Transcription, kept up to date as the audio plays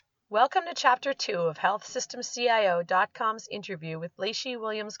Welcome to Chapter 2 of HealthSystemCIO.com's interview with Laishy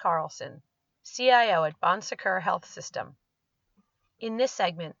Williams-Carlson, CIO at Secours Health System. In this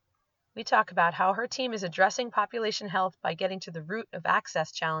segment, we talk about how her team is addressing population health by getting to the root of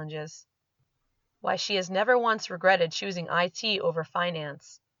access challenges, why she has never once regretted choosing IT over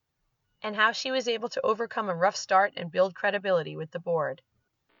finance, and how she was able to overcome a rough start and build credibility with the board.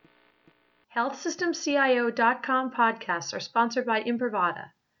 HealthSystemCIO.com podcasts are sponsored by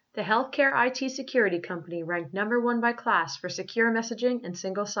Imprivata, the healthcare IT security company ranked #1 by KLAS for secure messaging and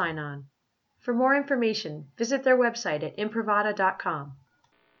single sign-on. For more information, visit their website at imprivata.com.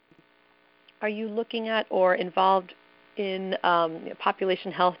 Are you looking at or involved in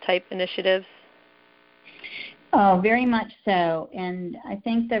population health type initiatives? Oh, very much so. And I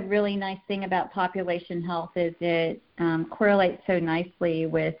think the really nice thing about population health is it correlates so nicely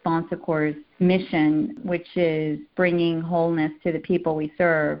with Secours' mission, which is bringing wholeness to the people we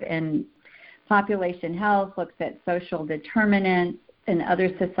serve. And population health looks at social determinants and other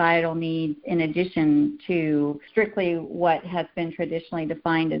societal needs in addition to strictly what has been traditionally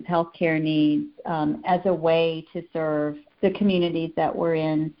defined as healthcare needs as a way to serve the communities that we're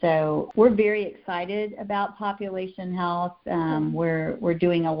in. So we're very excited about population health. We're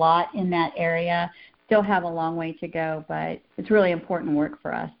doing a lot in that area. Still have a long way to go, but it's really important work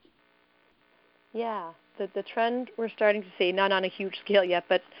for us. Yeah, the trend we're starting to see, not on a huge scale yet,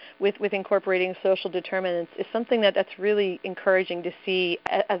 but with incorporating social determinants is something that's really encouraging to see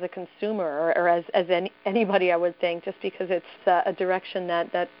as a consumer or as anybody, I would think, just because it's a direction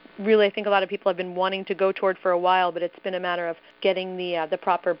that really I think a lot of people have been wanting to go toward for a while, but it's been a matter of getting the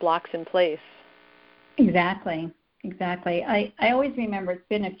proper blocks in place. Exactly. I always remember it's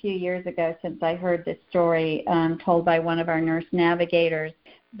been a few years ago since I heard this story told by one of our nurse navigators,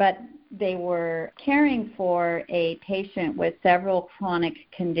 but they were caring for a patient with several chronic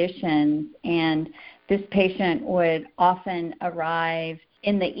conditions, and this patient would often arrive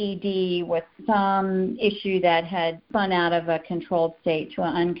in the ED with some issue that had spun out of a controlled state to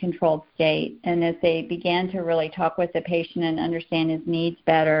an uncontrolled state. And as they began to really talk with the patient and understand his needs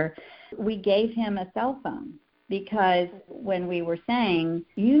better, we gave him a cell phone. Because when we were saying,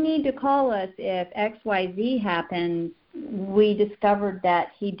 you need to call us if XYZ happens, we discovered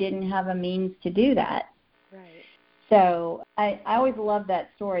that he didn't have a means to do that. Right. So I always love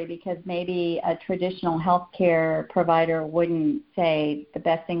that story because maybe a traditional healthcare provider wouldn't say the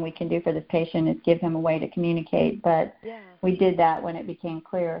best thing we can do for this patient is give him a way to communicate, but we did that when it became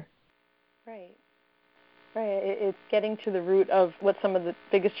clear. Right. It's getting to the root of what some of the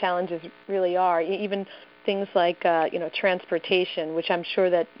biggest challenges really are, even things like transportation, which I'm sure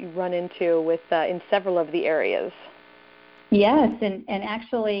that you run into with in several of the areas. Yes, and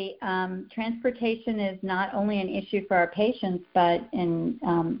actually transportation is not only an issue for our patients, but in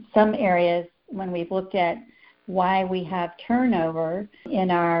some areas when we've looked at why we have turnover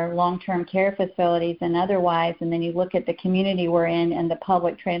in our long-term care facilities and otherwise, and then you look at the community we're in and the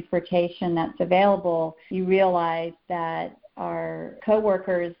public transportation that's available, you realize that our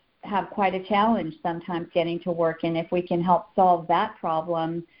coworkers have quite a challenge sometimes getting to work, and if we can help solve that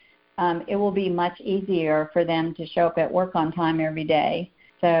problem, it will be much easier for them to show up at work on time every day.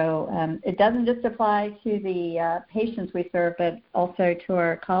 So it doesn't just apply to the patients we serve, but also to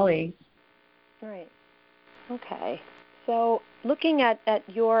our colleagues. Right. Okay. So looking at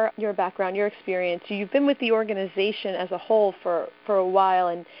your background, your experience, you've been with the organization as a whole for a while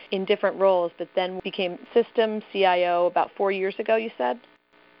and in different roles, but then became System CIO about 4 years ago, you said?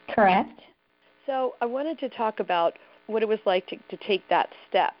 Correct. So I wanted to talk about what it was like to take that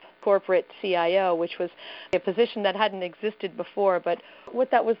step, corporate CIO, which was a position that hadn't existed before, but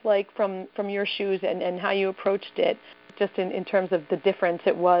what that was like from your shoes and how you approached it, just in terms of the difference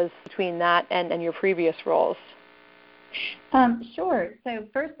it was between that and your previous roles. Sure. So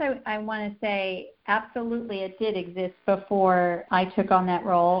first I want to say absolutely it did exist before I took on that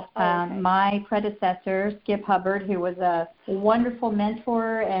role. Okay. My predecessor, Skip Hubbard, who was a wonderful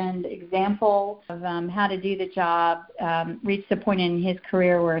mentor and example of how to do the job, reached the point in his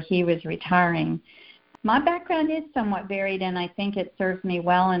career where he was retiring. My background is somewhat varied, and I think it serves me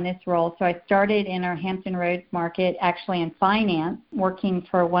well in this role. So I started in our Hampton Roads market, actually in finance, working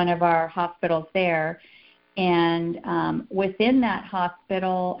for one of our hospitals there. And within that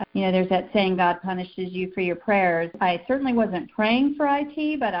hospital, there's that saying, God punishes you for your prayers. I certainly wasn't praying for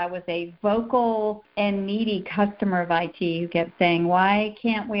IT, but I was a vocal and needy customer of IT who kept saying, why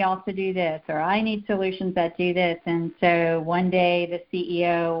can't we also do this? Or I need solutions that do this. And so one day the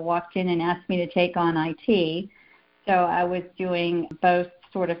CEO walked in and asked me to take on IT. So I was doing both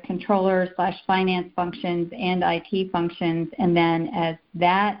sort of controller/finance functions and IT functions. And then as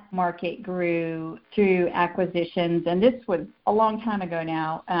that market grew through acquisitions, and this was a long time ago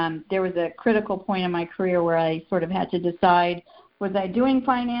now, there was a critical point in my career where I sort of had to decide, was I doing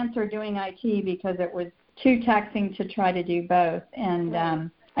finance or doing IT, because it was too taxing to try to do both. And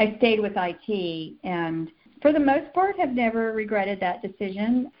I stayed with IT, and for the most part have never regretted that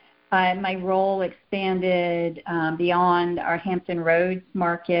decision. My role expanded beyond our Hampton Roads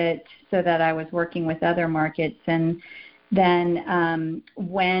market so that I was working with other markets. And then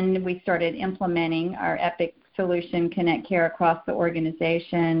when we started implementing our Epic solution, Connect Care, across the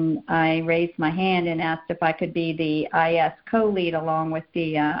organization, I raised my hand and asked if I could be the IS co-lead along with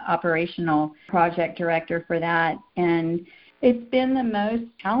the operational project director for that. And it's been the most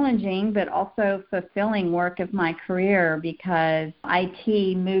challenging but also fulfilling work of my career, because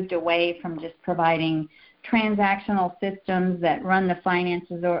IT moved away from just providing transactional systems that run the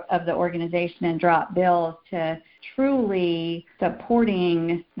finances of the organization and drop bills to truly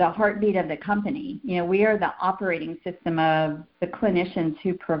supporting the heartbeat of the company. You know, we are the operating system of the clinicians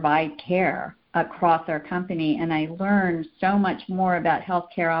who provide care across our company, and I learned so much more about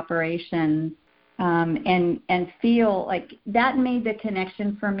healthcare operations. And feel like that made the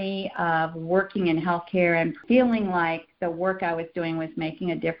connection for me of working in healthcare and feeling like the work I was doing was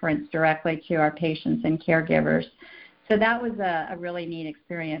making a difference directly to our patients and caregivers. So that was a really neat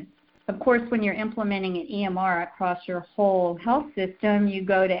experience. Of course, when you're implementing an EMR across your whole health system, you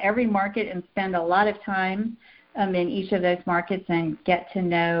go to every market and spend a lot of time in each of those markets and get to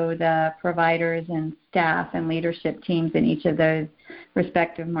know the providers and staff and leadership teams in each of those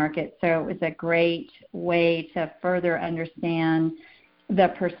respective markets. So it was a great way to further understand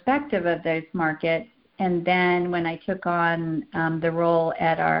the perspective of those markets. And then when I took on the role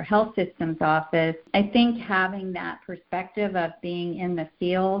at our health systems office, I think having that perspective of being in the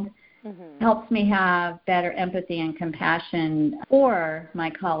field helps me have better empathy and compassion for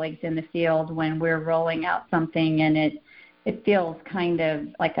my colleagues in the field when we're rolling out something and it feels kind of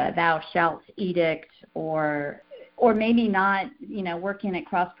like a thou shalt edict, or maybe not, you know, working at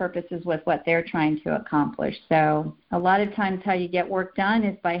cross purposes with what they're trying to accomplish. So a lot of times how you get work done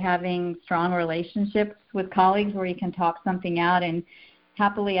is by having strong relationships with colleagues where you can talk something out. And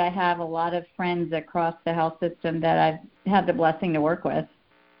happily, I have a lot of friends across the health system that I've had the blessing to work with.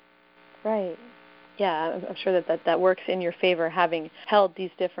 Right. Yeah, I'm sure that works in your favor, having held these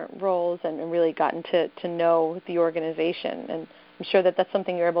different roles and really gotten to know the organization. And I'm sure that that's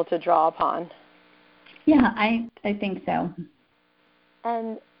something you're able to draw upon. Yeah, I think so.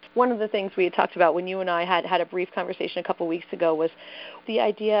 And one of the things we had talked about when you and I had a brief conversation a couple weeks ago was the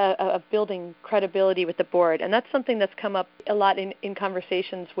idea of building credibility with the board. And that's something that's come up a lot in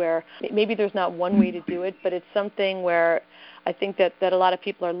conversations where maybe there's not one way to do it, but it's something where I think that a lot of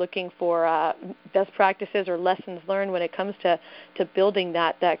people are looking for best practices or lessons learned when it comes to building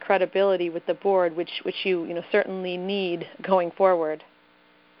that credibility with the board, which you certainly need going forward.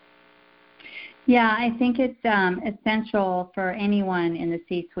 Yeah, I think it's essential for anyone in the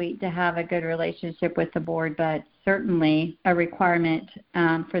C-suite to have a good relationship with the board, but certainly a requirement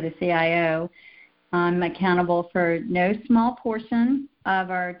for the CIO. I'm accountable for no small portion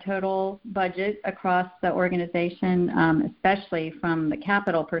of our total budget across the organization, especially from the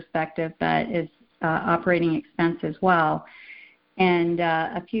capital perspective, but is operating expense as well. And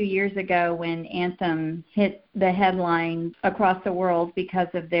a few years ago when Anthem hit the headlines across the world because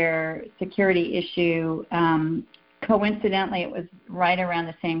of their security issue, coincidentally, it was right around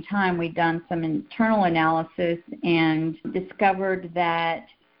the same time we'd done some internal analysis and discovered that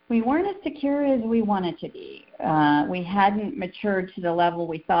we weren't as secure as we wanted to be. We hadn't matured to the level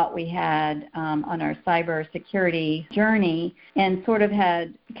we thought we had on our cyber security journey, and sort of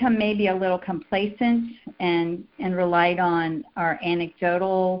had become maybe a little complacent and relied on our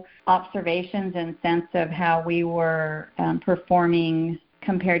anecdotal observations and sense of how we were performing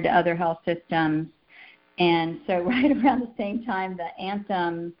compared to other health systems. And so right around the same time, the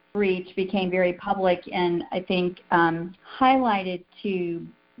Anthem breach became very public and I think highlighted to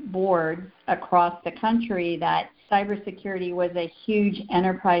boards across the country that cybersecurity was a huge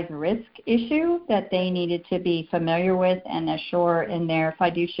enterprise risk issue that they needed to be familiar with and assure in their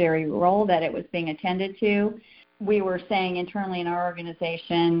fiduciary role that it was being attended to. We were saying internally in our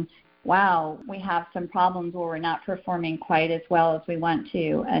organization, wow, we have some problems where we're not performing quite as well as we want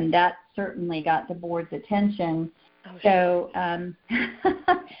to, and that certainly got the board's attention. So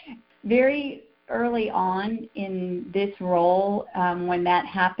very early on in this role, when that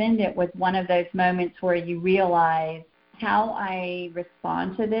happened, it was one of those moments where you realize how I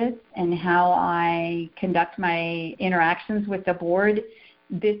respond to this and how I conduct my interactions with the board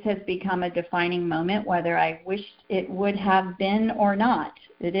this has become a defining moment, whether I wished it would have been or not.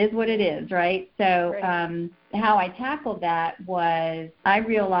 It is what it is, right? So how I tackled that was I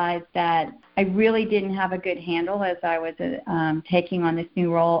realized that I really didn't have a good handle as I was taking on this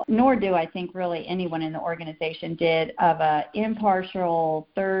new role, nor do I think really anyone in the organization did, of an impartial,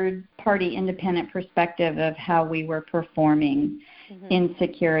 third-party independent perspective of how we were performing in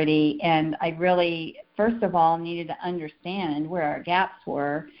security. And I really, first of all, needed to understand where our gaps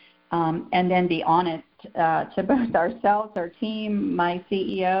were, and then be honest to both ourselves, our team, my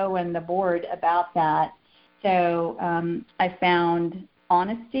CEO, and the board about that. So I found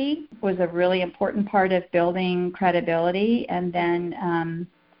honesty was a really important part of building credibility. And then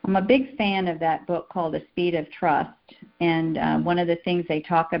I'm a big fan of that book called The Speed of Trust. And one of the things they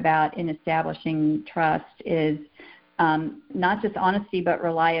talk about in establishing trust is not just honesty, but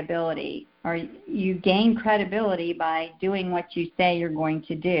reliability. Or you gain credibility by doing what you say you're going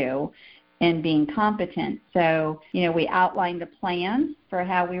to do and being competent. So, we outlined a plan for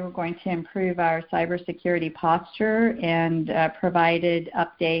how we were going to improve our cybersecurity posture and provided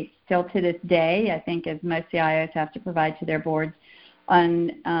updates still to this day, I think, as most CIOs have to provide to their boards,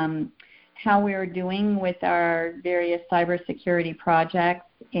 on how we are doing with our various cybersecurity projects.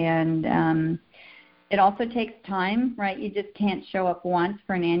 And it also takes time, right? You just can't show up once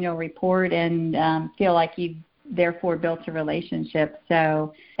for an annual report and feel like you've therefore built a relationship.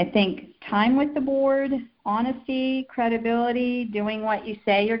 So I think time with the board, honesty, credibility, doing what you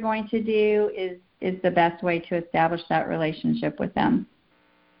say you're going to do is the best way to establish that relationship with them.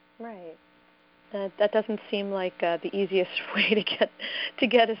 Right. That doesn't seem like the easiest way to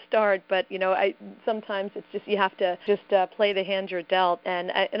get a start, but sometimes it's just you have to just play the hand you're dealt,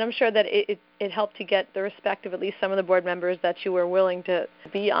 and I'm sure that it helped to get the respect of at least some of the board members that you were willing to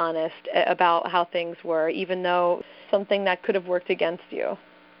be honest about how things were, even though something that could have worked against you.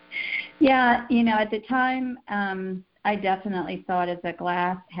 Yeah, at the time, I definitely saw it as a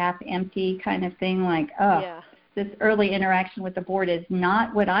glass half empty kind of thing, like, this early interaction with the board is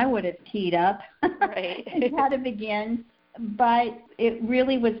not what I would have teed up and how to begin. But it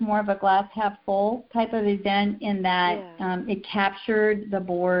really was more of a glass half full type of event in that it captured the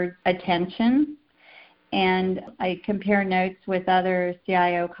board's attention. And I compare notes with other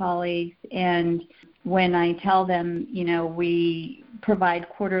CIO colleagues, and when I tell them, we provide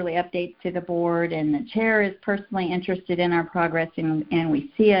quarterly updates to the board and the chair is personally interested in our progress and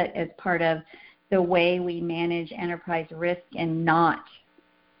we see it as part of the way we manage enterprise risk and not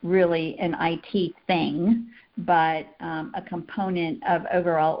really an IT thing, but a component of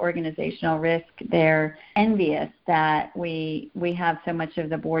overall organizational risk. They're envious that we have so much of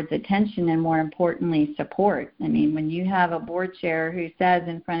the board's attention and, more importantly, support. I mean, when you have a board chair who says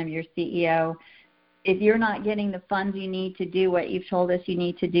in front of your CEO, if you're not getting the funds you need to do what you've told us you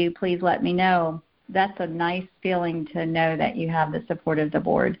need to do, please let me know. That's a nice feeling to know that you have the support of the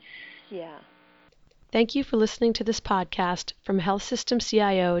board. Yeah. Thank you for listening to this podcast from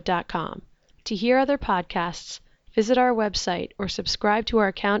healthsystemcio.com. To hear other podcasts, visit our website or subscribe to our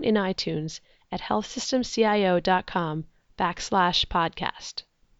account in iTunes at healthsystemcio.com/podcast.